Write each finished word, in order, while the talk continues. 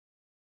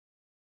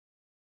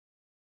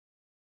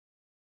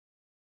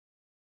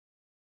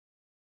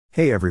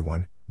Hey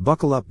everyone,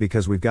 buckle up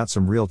because we've got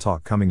some real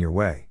talk coming your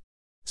way.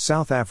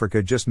 South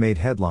Africa just made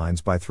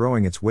headlines by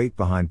throwing its weight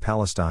behind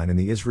Palestine in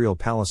the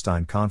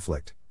Israel-Palestine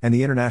conflict, and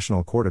the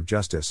International Court of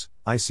Justice,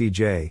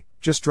 ICJ,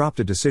 just dropped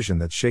a decision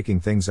that's shaking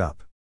things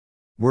up.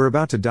 We're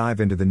about to dive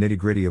into the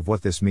nitty-gritty of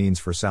what this means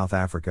for South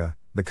Africa,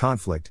 the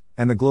conflict,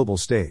 and the global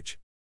stage.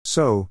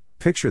 So,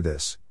 picture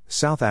this: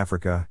 South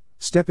Africa,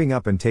 stepping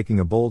up and taking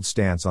a bold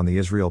stance on the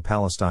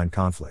Israel-Palestine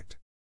conflict.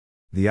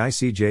 The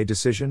ICJ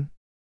decision?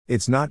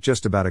 It's not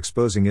just about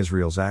exposing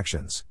Israel's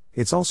actions,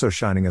 it's also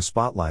shining a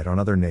spotlight on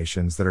other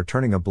nations that are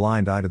turning a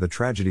blind eye to the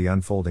tragedy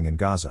unfolding in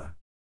Gaza.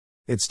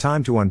 It's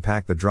time to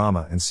unpack the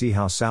drama and see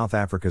how South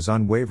Africa's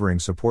unwavering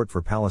support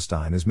for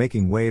Palestine is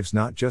making waves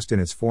not just in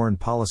its foreign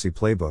policy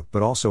playbook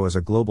but also as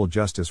a global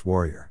justice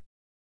warrior.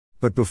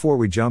 But before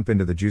we jump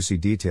into the juicy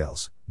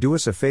details, do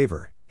us a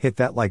favor, hit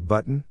that like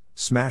button,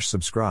 smash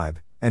subscribe,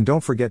 and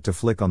don't forget to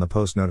flick on the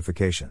post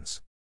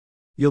notifications.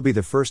 You'll be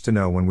the first to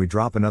know when we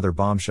drop another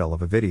bombshell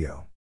of a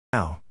video.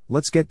 Now,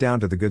 let's get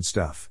down to the good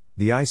stuff: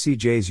 the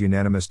ICJ's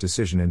unanimous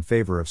decision in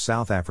favor of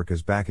South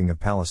Africa's backing of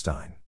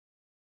Palestine.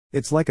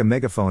 It's like a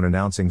megaphone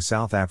announcing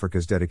South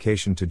Africa's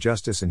dedication to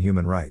justice and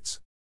human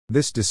rights.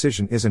 This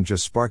decision isn't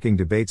just sparking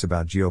debates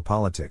about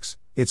geopolitics,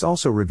 it's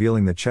also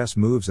revealing the chess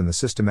moves and the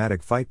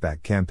systematic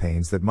fightback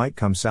campaigns that might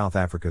come South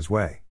Africa's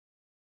way.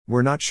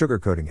 We're not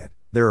sugarcoating it.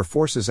 There are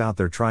forces out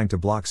there trying to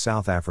block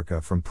South Africa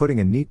from putting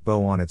a neat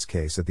bow on its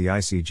case at the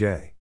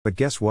ICJ. But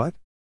guess what?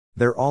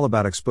 They're all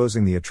about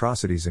exposing the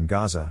atrocities in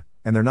Gaza,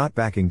 and they're not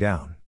backing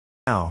down.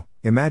 Now,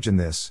 imagine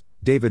this: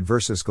 David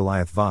versus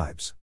Goliath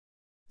vibes.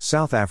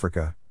 South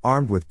Africa,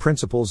 armed with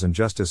principles and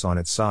justice on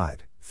its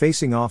side,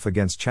 facing off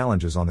against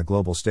challenges on the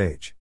global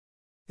stage.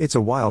 It's a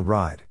wild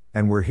ride,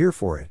 and we're here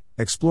for it,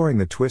 exploring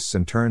the twists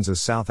and turns as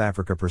South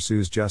Africa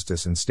pursues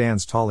justice and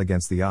stands tall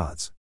against the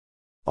odds.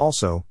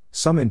 Also,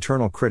 some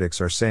internal critics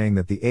are saying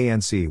that the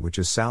ANC, which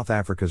is South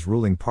Africa's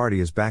ruling party,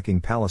 is backing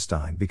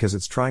Palestine because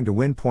it's trying to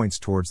win points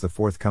towards the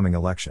forthcoming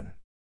election.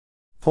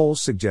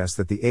 Polls suggest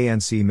that the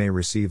ANC may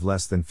receive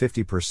less than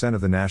 50%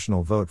 of the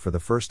national vote for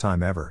the first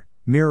time ever,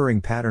 mirroring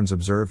patterns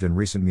observed in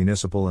recent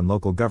municipal and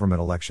local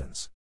government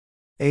elections.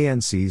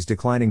 ANC's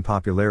declining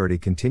popularity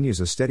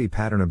continues a steady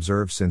pattern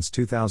observed since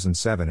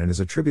 2007 and is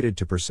attributed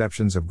to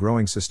perceptions of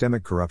growing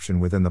systemic corruption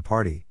within the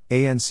party,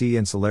 ANC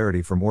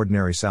insularity from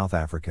ordinary South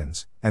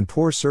Africans, and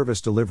poor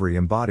service delivery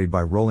embodied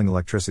by rolling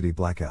electricity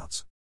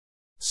blackouts.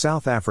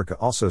 South Africa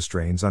also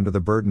strains under the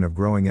burden of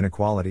growing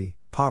inequality,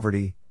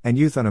 poverty, and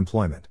youth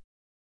unemployment.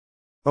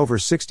 Over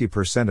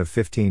 60% of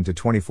 15 to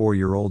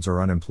 24-year-olds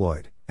are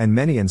unemployed, and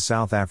many in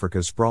South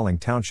Africa's sprawling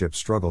townships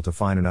struggle to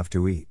find enough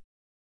to eat.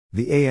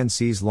 The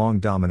ANC's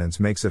long dominance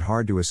makes it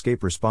hard to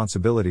escape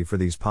responsibility for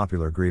these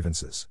popular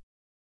grievances.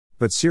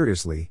 But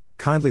seriously,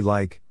 kindly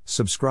like,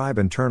 subscribe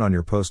and turn on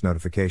your post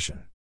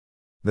notification.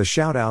 The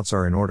shout-outs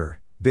are in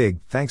order: big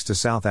thanks to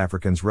South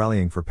Africans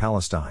rallying for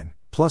Palestine,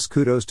 plus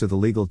kudos to the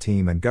legal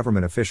team and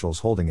government officials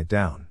holding it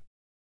down.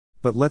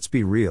 But let's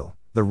be real,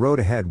 the road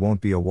ahead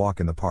won't be a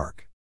walk in the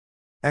park.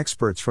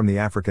 Experts from the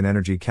African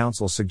Energy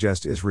Council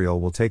suggest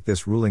Israel will take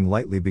this ruling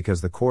lightly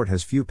because the court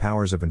has few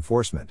powers of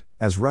enforcement,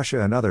 as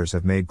Russia and others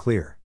have made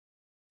clear.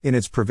 In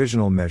its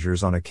provisional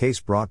measures on a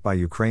case brought by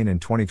Ukraine in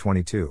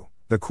 2022,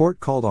 the court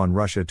called on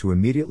Russia to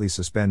immediately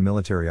suspend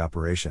military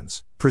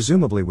operations,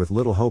 presumably with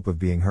little hope of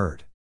being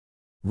heard.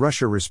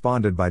 Russia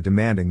responded by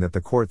demanding that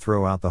the court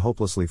throw out the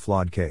hopelessly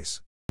flawed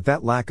case. But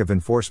that lack of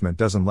enforcement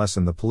doesn't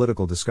lessen the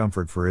political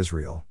discomfort for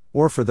Israel,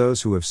 or for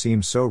those who have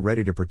seemed so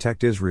ready to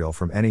protect Israel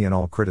from any and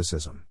all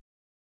criticism.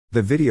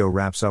 The video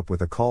wraps up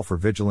with a call for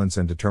vigilance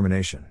and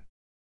determination.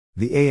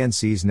 The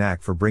ANC's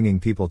knack for bringing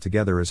people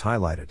together is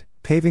highlighted,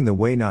 paving the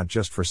way not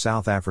just for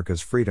South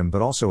Africa's freedom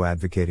but also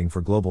advocating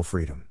for global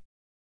freedom.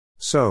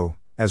 So,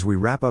 as we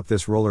wrap up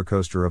this roller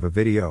coaster of a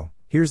video,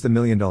 here's the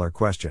million-dollar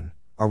question: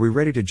 are we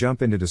ready to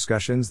jump into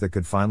discussions that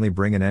could finally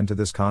bring an end to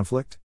this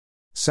conflict?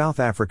 South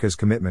Africa's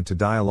commitment to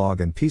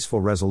dialogue and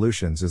peaceful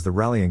resolutions is the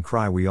rallying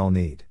cry we all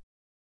need.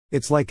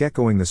 It's like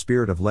echoing the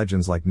spirit of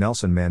legends like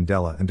Nelson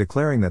Mandela and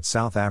declaring that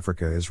South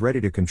Africa is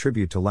ready to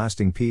contribute to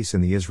lasting peace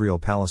in the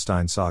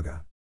Israel-Palestine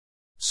saga.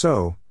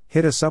 So,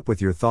 hit us up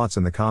with your thoughts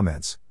in the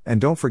comments,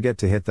 and don't forget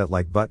to hit that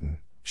like button,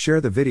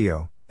 share the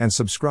video, and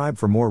subscribe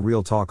for more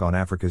real talk on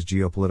Africa's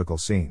geopolitical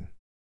scene.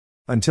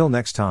 Until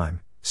next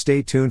time,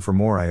 stay tuned for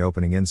more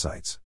eye-opening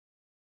insights.